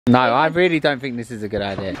No, I really don't think this is a good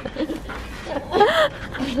idea.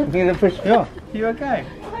 You're gonna push me off. You okay?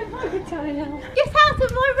 Get out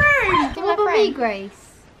of my room! What about me, Grace?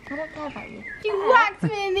 I don't care about you. You whacked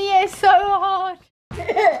me in the ear so hard.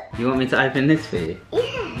 You want me to open this for you?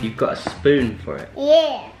 Yeah. You've got a spoon for it.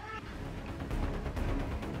 Yeah.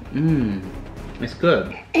 Mmm. It's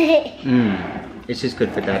good. Mmm. It's just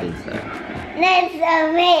good for daddies though. That's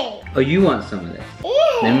for me. Oh, you want some of this? Yeah.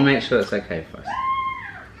 Let me make sure it's okay for us.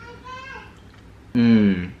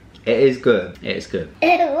 Mmm. It is good. It is good.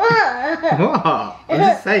 What? What? I'm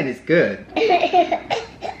just saying it's good.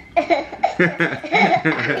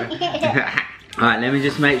 Alright, let me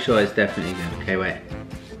just make sure it's definitely good. Okay, wait.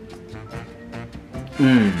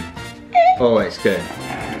 Mmm. Oh, it's good.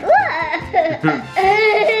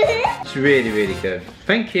 It's really, really good.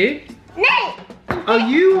 Thank you. No. Oh,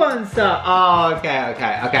 you want some? Oh, okay.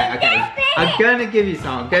 I'm gonna give you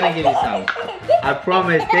some. I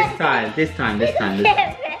promise this time.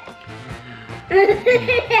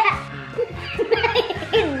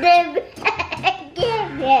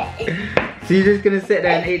 So you're just gonna sit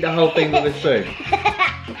there and eat the whole thing with a spoon?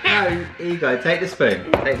 No, here you go. Take the spoon.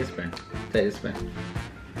 It's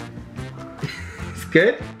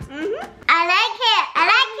good? Mm-hmm. I like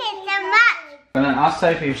it so much. Well, then ask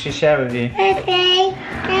Sophie if she'll share with you. Okay,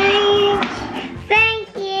 thank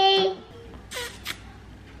you.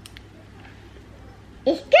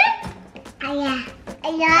 It's good? Oh yeah, I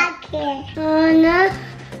like it. Oh no.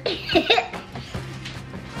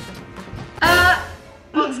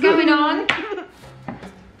 What's going on?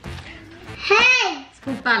 Hey! It's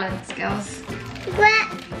called balance, girls. What?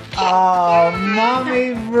 Oh,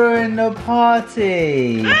 Mummy ruined the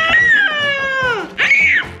party.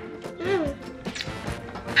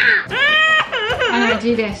 I'm gonna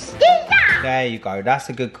do this. There you go, that's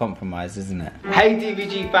a good compromise, isn't it? Hey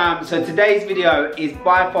DVG fam, so today's video is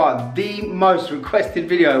by far the most requested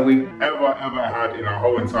video we've ever had in our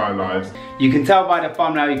whole entire lives. You can tell by the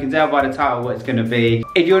thumbnail, you can tell by the title what it's gonna be.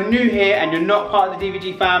 If you're new here and you're not part of the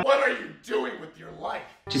DVG fam, What are you doing with your life?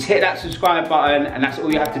 just hit that subscribe button and that's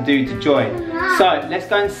all you have to do to join. So let's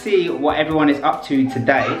go and see what everyone is up to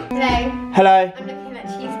today. Today, Hello. I'm looking at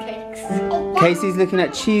cheesecakes. Casey's looking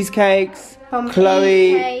at cheesecakes. Pumpkin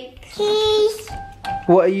Chloe, cakes. Cheese.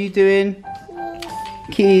 what are you doing?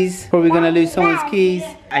 Keys. Probably gonna lose someone's keys.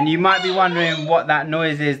 And you might be wondering what that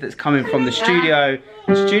noise is that's coming from the studio.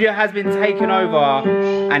 The studio has been taken over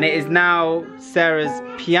and it is now Sarah's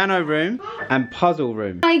piano room and puzzle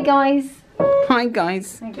room. Hi guys. Hi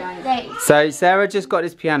guys. Hi guys. So Sarah just got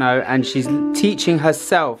this piano and she's teaching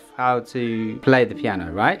herself how to play the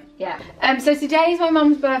piano, right? Yeah. So today is my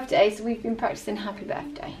mum's birthday, so we've been practicing happy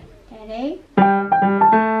birthday. Ready?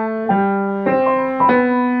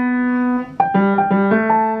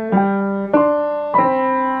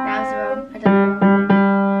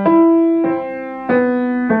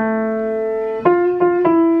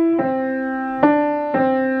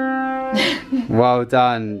 Well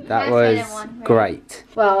done. That was great.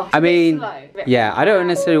 Well, I mean, slow. yeah, I don't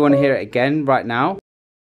necessarily want to hear it again right now,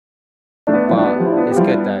 but it's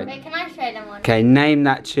good though. Wait, can I show them one? Okay, name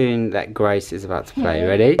that tune that Grace is about to play.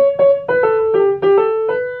 Ready?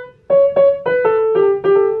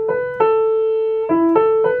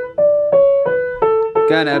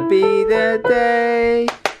 Gonna be the day.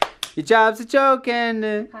 Your job's a joke and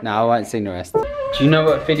no, I won't sing the rest. Do you know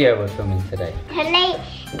what video we're filming today?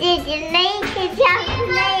 Did you leave the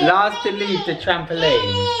trampoline? Last to leave the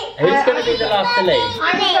trampoline. Who's gonna be the last to leave?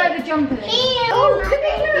 I'm gonna go the jumping. Oh, come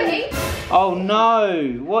here. Oh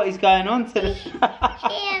no! What is going on to the... Here,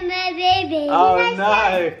 my baby. Oh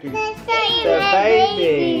no! Let's The say my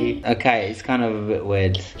baby! Okay, it's kind of a bit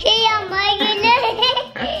weird. Here, my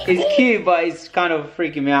It's cute, but it's kind of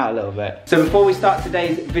freaking me out a little bit. So before we start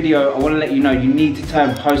today's video, I want to let you know you need to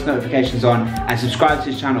turn post notifications on and subscribe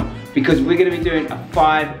to this channel because we're going to be doing a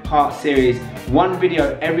 5-part series, one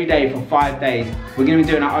video every day for 5 days. We're going to be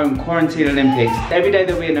doing our own quarantine Olympics. Every day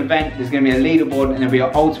there'll be an event, there's going to be a leaderboard and there'll be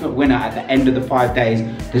an ultimate winner at the end of the 5 days.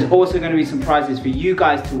 There's also going to be some prizes for you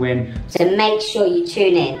guys to win. So make sure you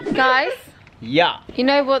tune in. Guys, Yeah. you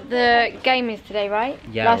know what the game is today, right?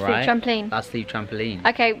 Yeah, Last right. leave trampoline. Last leave trampoline.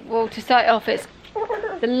 Okay, well to start off, it's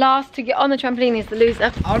the last to get on the trampoline is the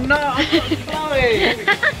loser. Oh no, I'm not Chloe!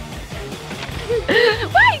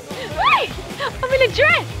 Wait! I'm in a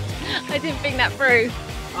dress! I didn't think that through.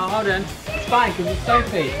 Oh, hold on. It's fine, because it's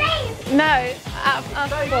Sophie. No, us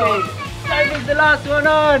four. Sophie's the last one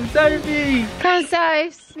on. Sophie. Come on,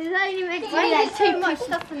 Sophs. There's only meant to be Wait, like there's too much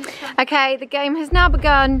stuff in the front. Okay, the game has now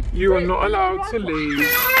begun. You are not allowed to leave.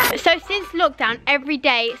 So since lockdown, every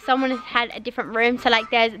day someone has had a different room. So like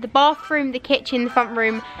there's the bathroom, the kitchen, the front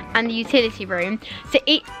room, and the utility room. So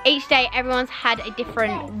each day everyone's had a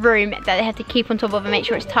different room that they have to keep on top of and make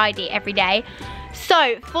sure it's tidy every day.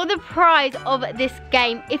 So for the prize of this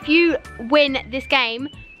game, if you win this game,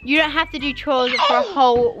 you don't have to do chores for a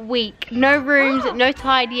whole week. No rooms, no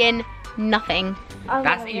tidying, nothing.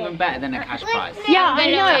 That's even better than a cash prize. Yeah, I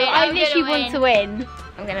know. I literally want to win.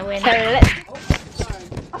 I'm gonna win. So let's.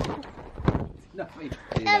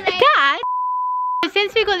 Dad,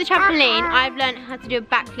 since we got the trampoline, I've learned how to do a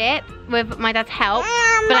backflip with my dad's help.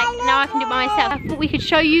 But like now I can do it by myself. I thought we could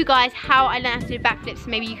show you guys how I learned how to do backflips, so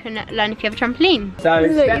maybe you can learn if you have a trampoline. So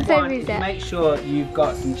step one is make sure you've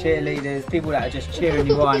got some cheerleaders, people that are just cheering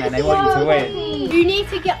you on and they want you to win. You need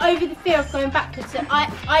to get over the fear of going backwards. So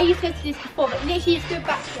I used to go to this before, but literally just do a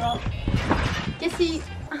backdrop. Just so you,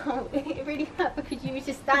 oh, it really hurt because you were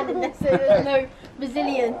just standing there, so there's no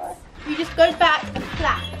resilience. You just go back and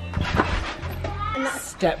flap. And that's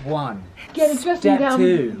Step one. get a dressing Step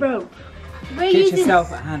two. rope. Get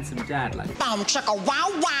yourself a handsome dad like So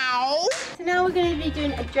now we're going to be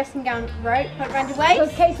doing a dressing gown rope, put around your waist.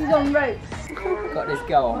 Because Casey's on ropes. got this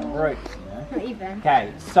girl on ropes, you know. Not even.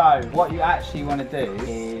 Okay, so what you actually want to do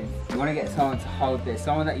is you want to get someone to hold this,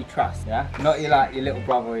 someone that you trust, yeah? Not your little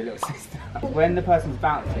brother or your little sister. When the person's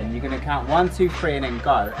bouncing, you're going to count 1, 2, 3 and then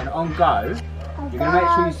go. And on go, you're going to make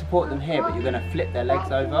sure you support them here, but you're going to flip their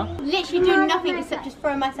legs over. Literally doing nothing except just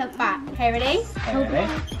throw myself back. Okay, ready? Okay,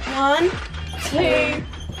 ready? 1, 2,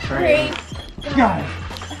 3, Go!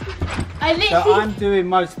 I So literally, I'm doing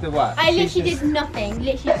most of the work. I She's literally just- did nothing.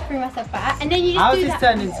 Literally just threw myself back, and then you just How's do this that.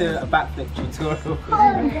 turned into a backflip tutorial? So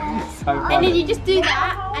And funny. then you just do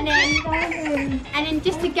that, and then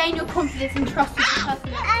just to gain your confidence and trust with the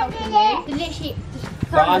person that's helping you, to literally just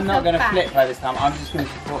throw But I'm not yourself going to back. flip by this time. I'm just going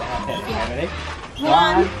to support her hip. Yeah. Okay, ready?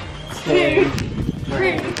 1, 2, 2,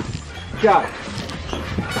 3. go!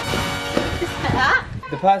 Just like that.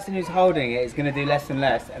 The person who's holding it is going to do less and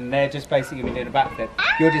less, and they're just basically going to do the backflip.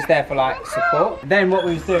 You're just there for like support. Then what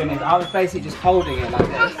we was doing is I was basically just holding it like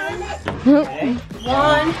this. Okay?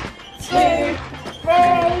 1, 2,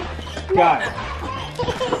 3. Go!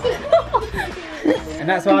 And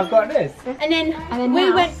that's why I've got this. And then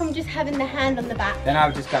we went from just having the hand on the back. Then I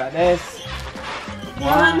would just go like this.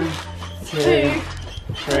 1, 2,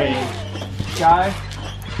 3. Go.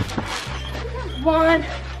 1,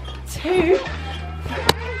 2.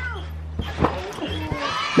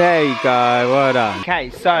 There you go, well done. Okay,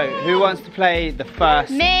 so who wants to play the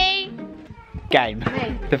first Me. game?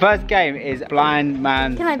 The first game is Blind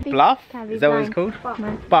Man's Bluff. Is that what it's called?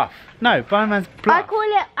 Buff. No, Blind Man's Bluff.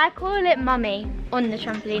 I call it mummy on the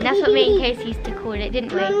trampoline. That's what me and Casey used to call it,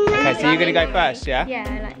 didn't we? Okay, so you're gonna go first, yeah? Yeah,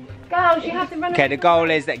 like. Girls, you have to run. Okay, the goal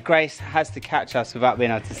is that Grace has to catch us without being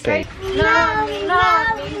able to see. Mummy,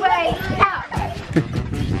 wait up.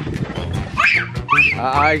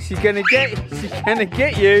 She's gonna get you. She's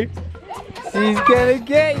gonna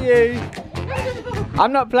get you.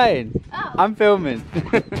 I'm not playing. I'm filming.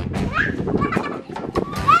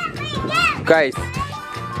 Grace,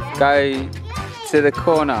 go to the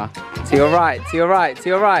corner. To your right, to your right, to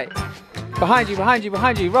your right. Behind you, behind you,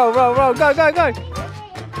 behind you. Roll, roll, roll. Go, go, go.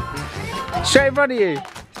 Straight in front of you.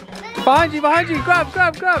 Behind you, behind you. Grab,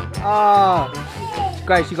 grab, grab. Ah.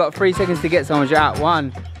 Grace, you've got 3 seconds to get someone. You're out.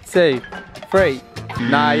 1, 2, 3.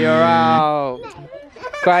 Now you're out.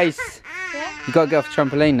 Grace, you got to get off the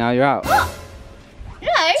trampoline now. You're out. No.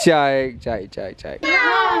 Joke, joke, joke, joke.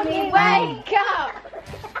 Mummy, wake up.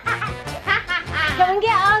 Come and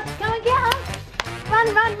get us. Come and get us. Run,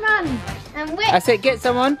 run, run. And wait. That's it. Get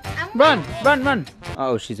someone. Run, run, run.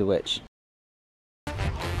 Oh, she's a witch.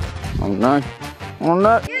 Oh no. Oh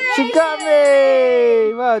no. She got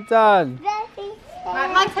me. Well done.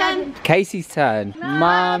 Right, my turn. Casey's turn.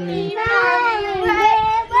 Mommy.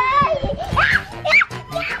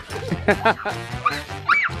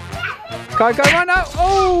 Go, go, run out.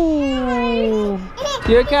 Oh.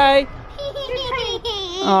 You okay?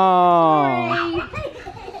 Oh.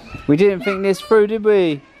 We didn't think this through, did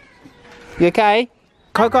we? You okay?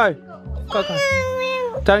 Go, go. Go,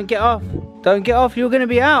 go. Don't get off. Don't get off. You're going to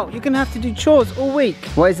be out. You're going to have to do chores all week.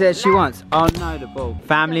 What is it she wants? Oh no, the ball.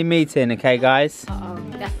 Family meeting, okay, guys?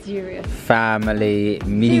 That's serious. Family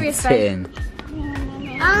meeting.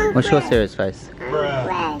 What's your serious face?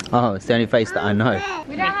 Oh, it's the only face that I know.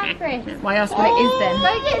 We don't have crisps. Why ask what it is then?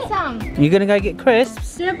 Go get some. You're going to go get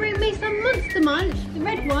crisps? Gonna bring me some Monster Munch, the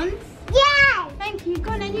red ones. Yeah. Thank you.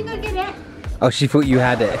 Go on then, you go get it. Oh, she thought you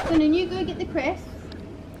had it. So then you go get the crisps.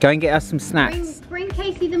 Go and get us some snacks. Bring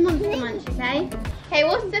Casey the monster munch, okay? Okay,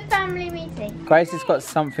 what's the family meeting? Grace has got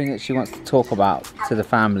something that she wants to talk about to the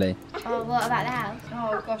family. Oh, what about the house?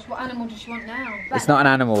 Oh gosh, what animal does she want now? It's not an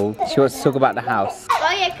animal. She wants to talk about the house.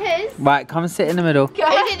 Oh yeah, cause... Right, come and sit in the middle. Is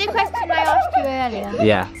it the question I asked you earlier?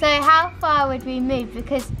 Yeah. So how far would we move?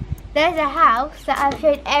 Because there's a house that I've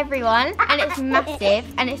showed everyone and it's massive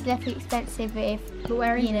and it's definitely expensive if... But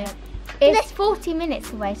where is it? It's 40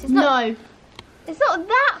 minutes away, so it's not... No. It's not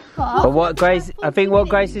that far. But what Grace, I think what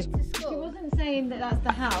Grace is... She wasn't saying that that's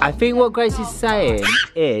the house. I think what Grace is saying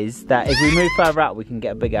is that if we move further out, we can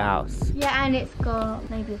get a bigger house. Yeah, and it's got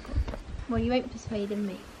maybe a... Well, you ain't persuading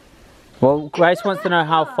me. Well, Grace wants to know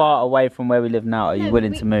how far away from where we live now are you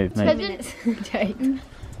willing to move? Minutes.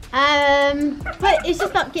 But it's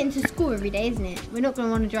just like getting to school every day, isn't it? We're not going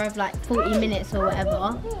to want to drive like 40 minutes or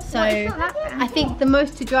whatever. So I think the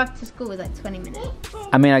most to drive to school is like 20 minutes.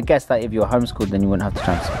 I mean, I guess that if you were homeschooled, then you wouldn't have to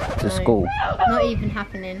drive to school. Not even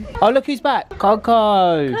happening. Oh, look who's back.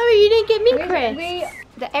 Coco. Chloe, you didn't get me Chris.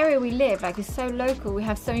 The area we live like is so local. We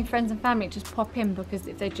have so many friends and family just pop in because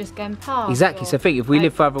if they're just going past. Exactly. So think if we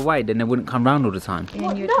live further away, then they wouldn't come round all the time.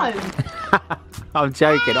 What? No. I'm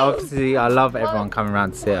joking. Obviously, I love everyone coming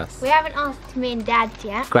around to see us. We haven't asked me and Dad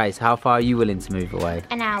yet. Grace, how far are you willing to move away?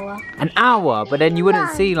 An hour. An hour? But then you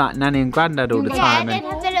wouldn't see like Nanny and Granddad all the time. Yeah, and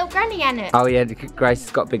then have the little granny in it. Oh yeah, Grace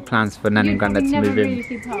has got big plans for Nanny and Granddad to move in.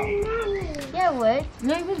 Yeah, I would.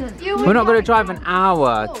 No, it wouldn't. We're not going to drive an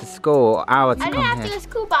hour to school, hour to I come don't have here. to go to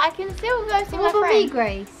school, but I can still go see my friends.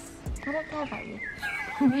 Grace? I don't care about you.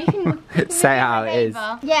 Say how it is.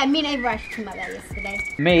 Yeah, me and Ava actually talked about that yesterday.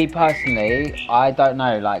 Me personally, I don't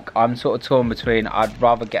know, like I'm sort of torn between I'd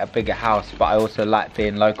rather get a bigger house, but I also like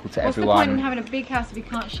being local to What's everyone. the point in having a big house if you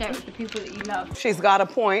can't share it with the people that you love? She's got a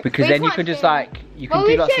point. Because then you could just like, you can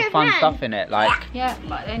do lots of fun stuff in it, like. Yeah,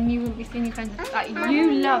 but then you wouldn't be seeing your friends. Like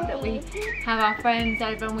you love that we have our friends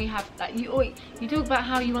over and we have like you talk about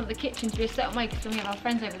how you want the kitchen to be a certain way because when we have our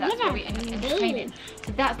friends over, that's where we end up entertaining.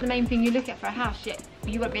 So that's the main thing you look at for a house. Shit,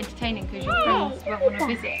 you won't be entertaining because your friends won't want to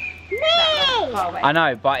visit. That far away. I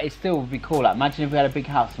know, but it still would be cool. Like, imagine if we had a big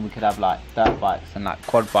house and we could have like dirt bikes and like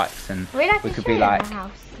quad bikes and we could be like,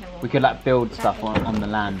 we could like build stuff on the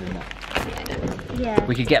land and that. Yeah.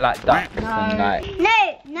 We could get like ducks and like.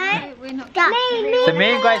 No, we're not. So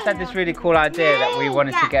me and Grace had this really cool idea that we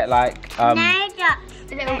wanted to get like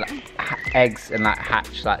eggs and like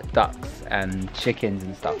hatch like ducks and chickens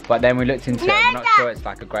and stuff. But then we looked into it. I'm not sure it's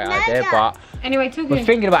like a great idea, but anyway, we're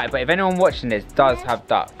thinking about it. But if anyone watching this does have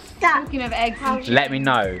ducks, talking of eggs, let me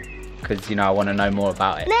know because you know I want to know more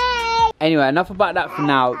about it. Anyway, enough about that for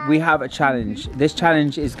now. We have a challenge. This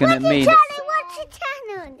challenge is going to mean. What's the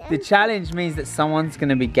challenge? The challenge means that someone's going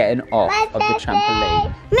to be getting off of the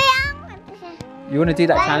trampoline. You want to do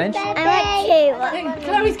that challenge? I want to.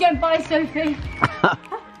 Chloe's going by Sophie.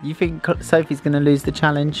 You think Sophie's going to lose the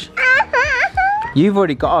challenge? You've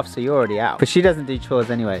already got off, so you're already out. But she doesn't do chores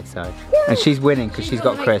anyway, so. And she's winning because she's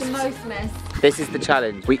got crisps. This is the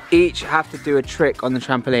challenge. We each have to do a trick on the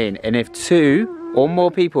trampoline. And if 2 or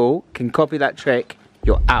more people can copy that trick,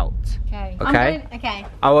 you're out. Okay. Okay? Okay.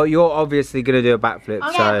 Oh, well, you're obviously going to do a backflip,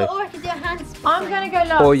 Yeah, so. or I could do a handspring. I'm going to go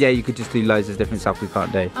last. Or yeah, you could just do loads of different stuff we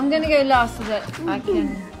can't do. I'm going to go last so that I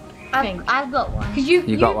can think. I've got one. Because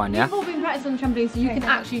You got one, yeah? You've all been practicing on the trampoline, so you can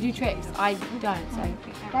actually do tricks. I don't, so.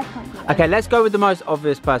 Okay, let's go with the most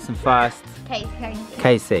obvious person first.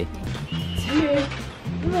 Casey.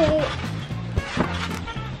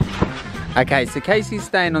 Okay, so Casey's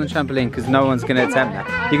staying on the trampoline because no one's going to attempt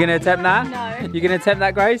that. You're going to attempt that? No. You're going to attempt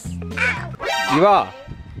that, Grace? You are?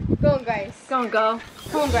 Go on, Grace. Go on, girl.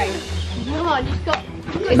 Come on, Grace. Come on, you've got...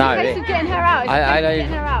 No, Getting her out.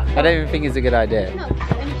 I don't even think it's a good idea. No,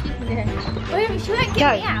 only she can do it. Wait, she won't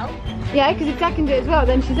get me out. Yeah, because if Jack can do it as well,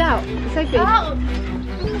 then she's out. Sophie. Oh.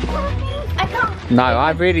 I can't. No,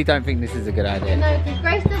 I really don't think this is a good idea. No, because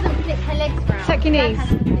Grace doesn't flip her legs round. Check your knees.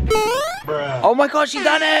 Oh my god, she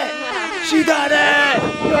done it! She done it!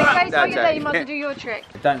 Grace, while you're there, you must do your trick.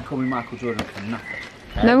 Don't call me Michael Jordan for nothing.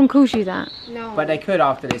 Okay? No one calls you that. No. But they could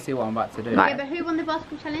after they see what I'm about to do. Okay, but who won the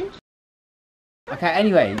basketball challenge? Okay,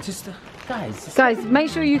 anyway, just guys. Guys, make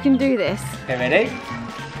sure you can do this. Okay, ready?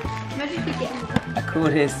 Imagine if we get I call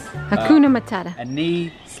this Hakuna Matata. a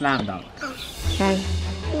knee slam dunk. Okay.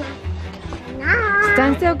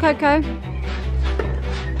 Stand still, Coco.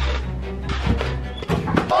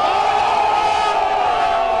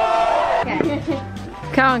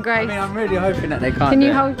 Come on, Grace. I mean, I'm really hoping that they can't. Can do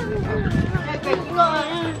you it. hold?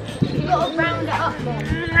 you got to round it up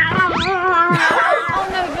then. Oh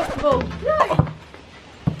no, just the ball.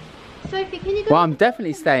 Sophie, can you go? Well, I'm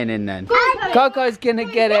definitely staying in then. Go on, Coco's gonna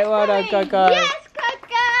get it. Well done, Coco. Yes,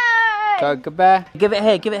 Coco! Coco Bear. Give it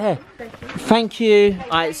here, give it here. Thank you.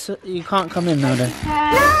 Alright, so you can't come in now then.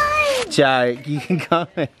 No! Joke, you can come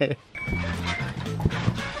in.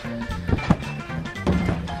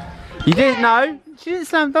 You didn't know? She didn't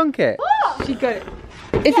slam dunk it. What? She got it.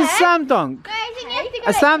 It's a slam dunk. No, I think you have to go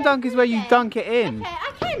A slam like dunk is where you dunk it in. Okay,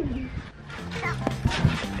 I can.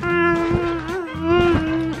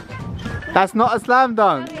 That's not a slam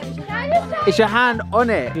dunk. It's your hand on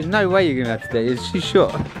it. There's no way you're gonna have to do it. She's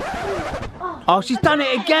short. Oh, she's done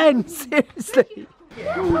it again. Seriously.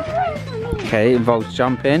 Okay, it involves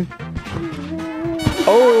jumping.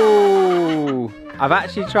 Oh, I've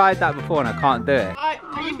actually tried that before and I can't do it. I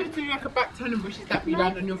used to do like a back turn which is that you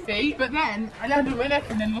land on your feet, but then I landed on my neck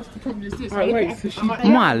and then lost the confidence. So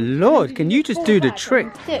My lord, can you just do the trick?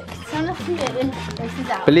 Look, someone else can do it then races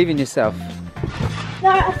out. Believe in yourself. No,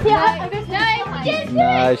 I see I go no,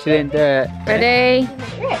 No, she didn't do it. Ready?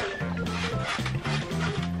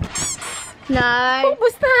 No. What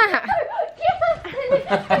was that?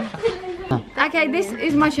 Okay, this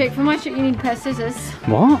is my trick. For my trick, you need a pair of scissors.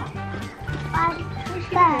 What?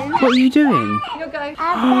 What are you doing? You'll go.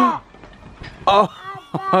 Oh,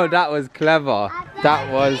 that was clever.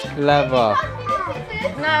 That was clever.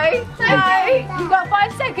 No. You've got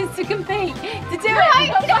 5 seconds to compete. To do it,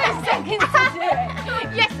 you've got 5 seconds to do it.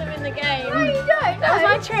 Yes, I'm in the game. No, you don't. That was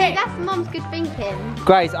my trick. That's Mum's good thinking.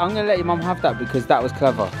 Grace, I'm gonna let your mum have that because that was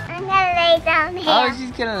clever. I'm gonna lay down here. Oh,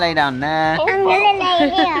 she's gonna lay down there. I'm gonna lay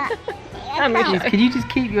here. Can you just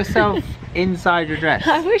keep yourself inside your dress?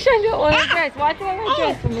 I wish I got one of dress. Why do I wear a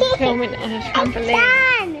dress when we're filming on a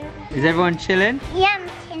trampoline? Is everyone chilling? Yeah, I'm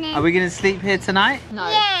chilling. Are we gonna sleep here tonight? No.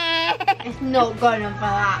 Yeah. It's not going on for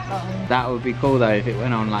that long. That would be cool though if it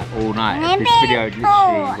went on like all night. If this video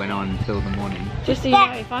literally went on until the morning. Just so you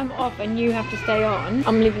know, if I'm off and you have to stay on,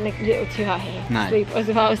 I'm leaving the little two out here to No. sleep as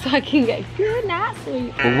well, so I can get good night's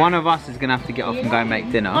sleep. Well, one of us is gonna have to get off and go and make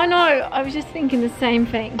dinner. I know, I was just thinking the same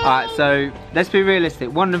thing. Alright, so let's be realistic.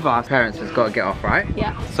 One of our parents has got to get off, right?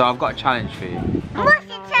 Yeah. So I've got a challenge for you. What's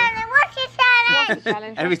your challenge? What's your challenge?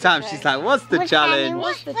 Challenge. Every time she's like, what's the challenge?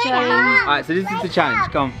 What's the challenge? Alright, so this is the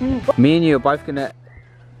challenge, come on. Me and you are both gonna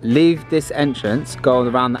leave this entrance, go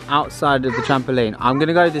around the outside of the trampoline. I'm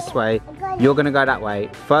gonna go this way, you're gonna go that way.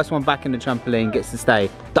 First one back in the trampoline gets to stay.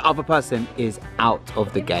 The other person is out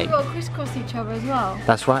of the game. We've got to crisscross each other as well.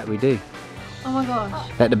 That's right, we do. Oh my gosh.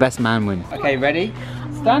 Let the best man win. Okay, ready?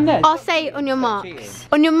 Stand there. I'll say on your marks.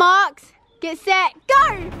 On your marks, get set,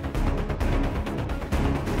 go!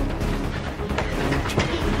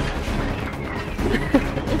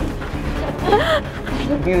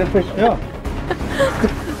 You're gonna push me off.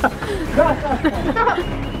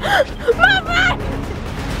 Mama!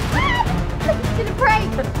 To the break!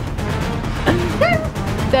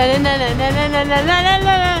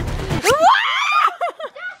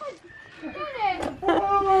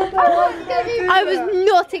 I was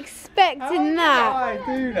not expecting that. Why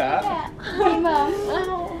do that?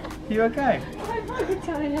 You okay?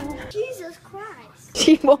 Jesus Christ.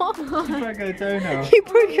 She what? You broke a toenail. You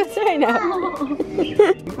broke your toenail. You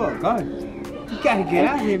gotta go. You gotta get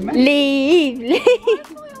out of here, man. Leave.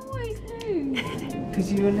 Because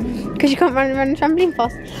you were losing. Because you can't run around the trampoline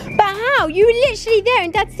fast. But how? You were literally there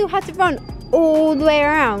and Dad still had to run all the way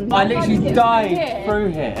around. I literally dived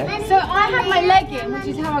through here. So I had my leg in, which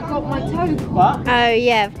is how I got my toe caught. What? Oh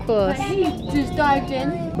yeah, of course. He just dived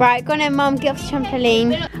in. Right, go on then, Mum, get off the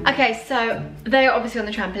trampoline. Okay, so they are obviously on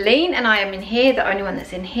the trampoline and I am in here, the only one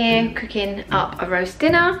that's in here, cooking up a roast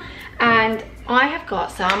dinner. And I have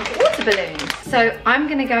got some water balloons. So I'm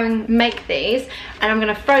gonna go and make these and I'm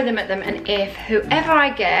gonna throw them at them, and if whoever I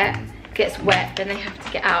get gets wet, then they have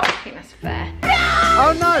to get out. I think that's fair.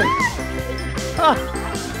 Oh no! Oh.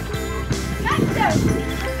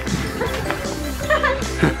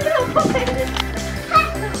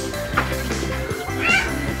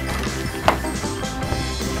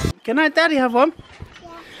 Can I, Daddy, have one? Yeah.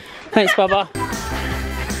 Thanks, Baba. I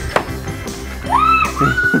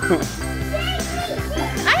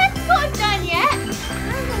haven't got it done yet.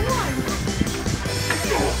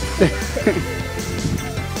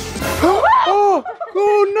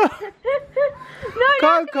 Oh no! No,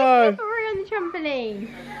 Coco! on the trampoline.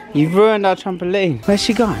 You've ruined our trampoline. Where's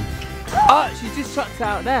she going? Oh, she just chucked it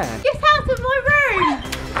out there. Get out of my room!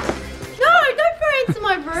 No, don't throw it into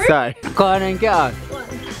my room. Sorry. Go on and get her.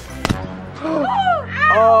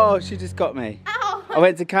 Oh, she just got me. Ow. I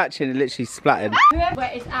went to catch it and it literally splattered. Whoever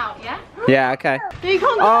is out, yeah? Yeah, okay. No, you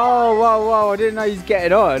can't go. Oh, whoa, whoa, I didn't know you was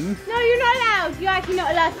getting on. No, you're not allowed. You're actually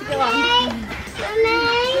not allowed to go on.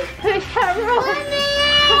 Mommy. Push her off.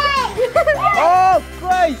 Mommy. Oh,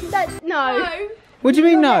 Grace! No. What do you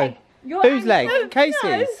mean no? Your Whose leg? ankle. Casey's?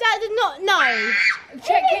 That does not, no.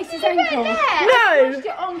 Check Casey's ankle. No. I pushed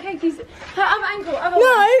it on Casey's her other ankle. Other No,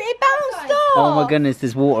 one. it bounced off. Oh my goodness,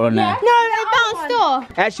 there's water on there. No, it bounced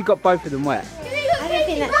off. I actually got both of them wet. I don't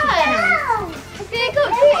think that counts.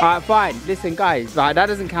 Alright, fine. Listen, guys, right, that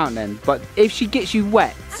doesn't count then. But if she gets you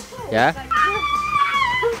wet, yeah?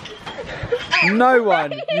 No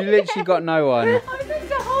one. You literally got no one. I was supposed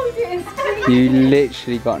to hold it and squeeze. You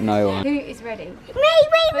literally got no one. Who is ready? Me,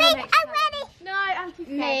 I'm ready. No, I'm too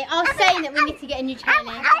scared. Me, I was saying that we need to get a new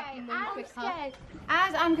challenge. I'm scared.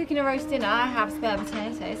 As I'm cooking a roast dinner, I have spare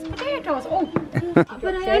potatoes. Potatoes, oh!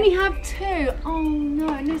 But I only have 2. Oh no,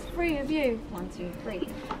 and there's 3 of you. 1, 2, 3.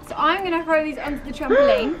 So I'm gonna throw these onto the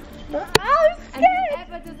trampoline. And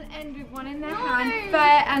whoever doesn't end with one in their hand,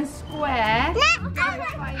 fair and square.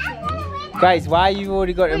 Grace, why you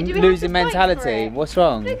already got a Wait, do we have losing to fight for mentality? it? What's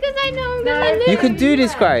wrong? Because I know I'm gonna lose. You can do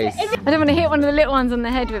this, Grace. I don't want to hit one of the little ones on the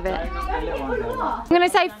head with it. I'm gonna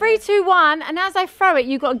say 3, 2, 1, and as I throw it,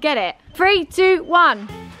 you gotta get it. 3, 2, 1.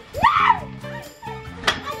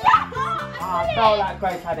 I felt like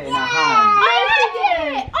Grace had it in her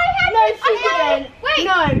hand. No, she didn't. Wait.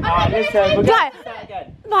 No. Alright, listen, we're going Right. to start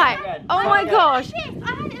again. Right. Oh my gosh. I had it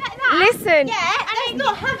like that. Listen. Yeah, and it's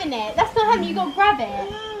not having it. That's not having. You got to grab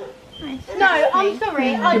it. No, I'm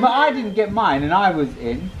sorry. Yeah, but I didn't get mine and I was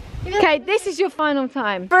in. Okay, this is your final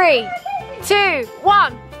time. 3, 2,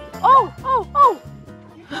 1. Oh, oh, oh.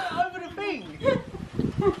 Over the thing.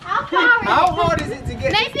 How far How hard is it to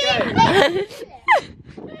get this going?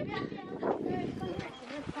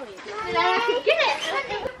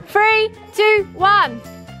 3, 2, 1.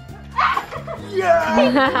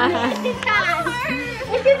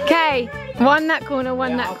 Okay, one that corner,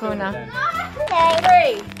 one that corner.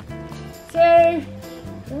 3, 2,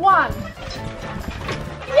 1.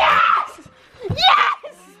 Yes!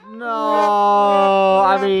 Yes! No,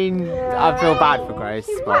 I mean, I feel bad for Grace,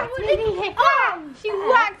 but Oh, she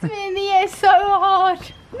whacked me in the ear so hard.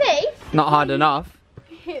 Me? not hard enough.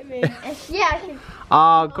 Hit me. Yeah.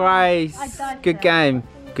 Oh, Grace, good game,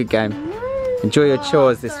 good game. Enjoy your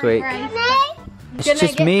chores this week. It's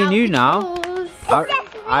just me and you now.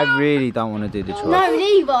 I really don't want to do the chores. No,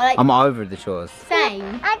 neither. Like, I'm over the chores.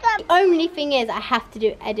 same. The only thing is, I have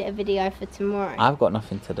to edit a video for tomorrow. I've got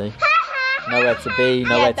nothing to do. Nowhere to be,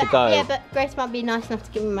 nowhere to go. Yeah, but Grace might be nice enough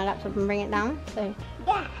to give me my laptop and bring it down. So.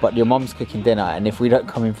 But your mom's cooking dinner, and if we don't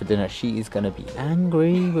come in for dinner, she is going to be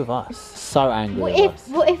angry with us. So angry with us.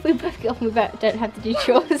 What if we both get off and we don't have to do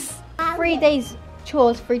chores? 3 days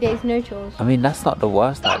chores, 3 days no chores. I mean, that's not the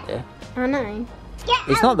worst idea. I know.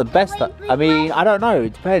 It's not the best. I mean, I don't know.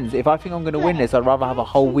 It depends. If I think I'm going to win this, I'd rather have a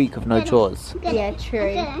whole week of no chores. Yeah,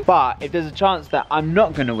 true. But if there's a chance that I'm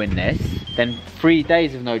not going to win this, then 3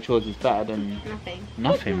 days of no chores is better than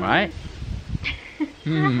nothing, right?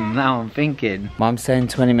 Now I'm thinking. Mum's saying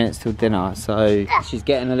 20 minutes till dinner, so she's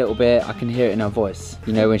getting a little bit, I can hear it in her voice.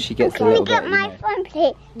 You know, when she gets a little bit, you know. phone,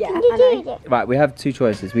 please? Yeah, Can you do it? Right, we have 2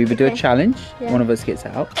 choices. We either do a challenge, Yeah. one of us gets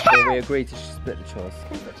out, or we agree to split the chores.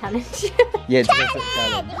 Challenge. Yeah, it's just a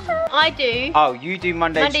challenge. I do Oh, you do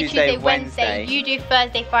Monday, Tuesday, Wednesday. You do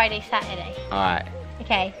Thursday, Friday, Saturday. Alright.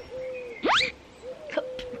 Okay.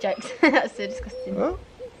 Jokes. That's so disgusting.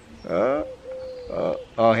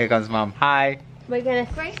 Oh, here comes Mum. Hi. We're gonna.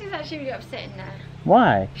 Grace is actually really upset in there.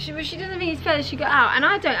 Why? She doesn't think it's fair that she got out, and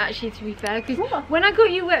I don't actually, to be fair, because when I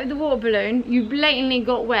got you wet with the water balloon, you blatantly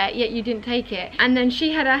got wet, yet you didn't take it. And then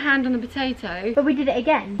she had her hand on the potato. But we did it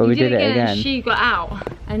again. But we did it again. And she got out,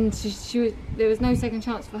 and there was no second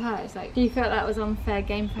chance for her. It's like she felt that was unfair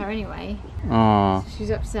game for her anyway. Oh,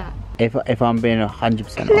 She's upset. if I'm being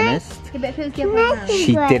 100% honest, Yeah, but if it was the other way around.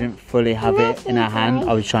 she didn't fully have it in her hand.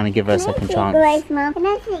 I was trying to give her a second chance. Grace, Mum. Can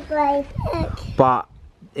I see Grace? Look. But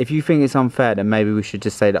if you think it's unfair, then maybe we should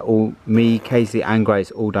just say that me, Casey and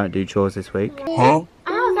Grace all don't do chores this week. Huh?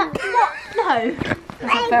 Oh, that's what? No.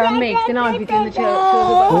 That's not fair on me, 'cause then I'd be doing the chores.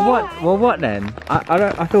 Well, what then?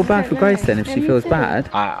 I feel bad for Grace then if she feels bad.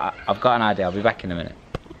 I've got an idea. I'll be back in a minute.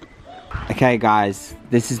 Okay, guys,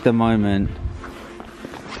 this is the moment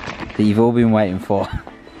that you've all been waiting for.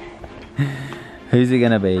 Who's it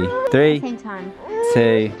gonna be? 3, Same time.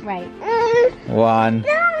 2, Right. 1.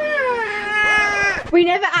 We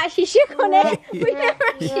never actually shook on it. We never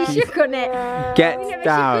actually shook on it. Get We never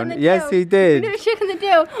down. shook on the Yes, deal. we We did. never shook on the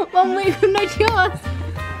deal. 1 week with no chores.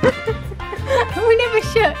 We never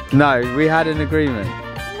shook. No, we had an agreement.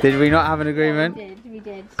 Did we not have an agreement? We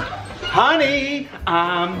did. Honey,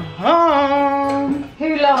 I'm home.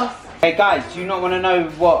 Who lost? Hey guys, do you not want to know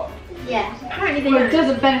what? Yeah. Apparently it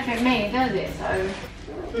doesn't benefit me, does it?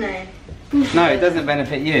 So No. No, it doesn't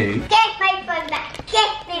benefit you. Get my phone back.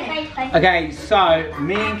 Get my phone. Okay, so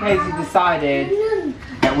me and Casey decided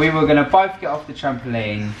that we were gonna both get off the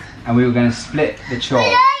trampoline and we were gonna split the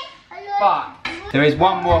chores. But there is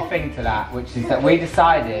one more thing to that, which is that we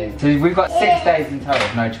decided, so we've got 6 days in total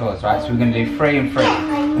of no chores, right? So we're gonna do 3 and 3.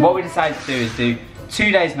 And what we decided to do is do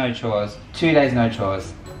 2 days no chores, 2 days no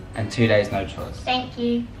chores, and 2 days no chores. Thank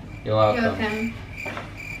you. You're welcome. You're welcome.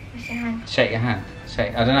 What's your hand? Shake your hand.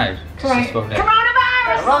 Shake, I don't know. Just swab it.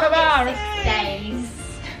 Coronavirus! 6 days.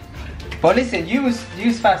 But listen, you was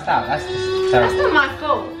first out. That's just terrible. That's not my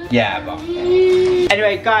fault. Yeah, but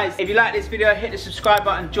anyway, guys, if you like this video, hit the subscribe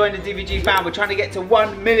button, join the DVG fam. We're trying to get to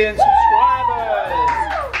 1 million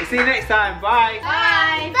subscribers. We'll see you next time. Bye.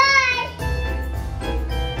 Bye.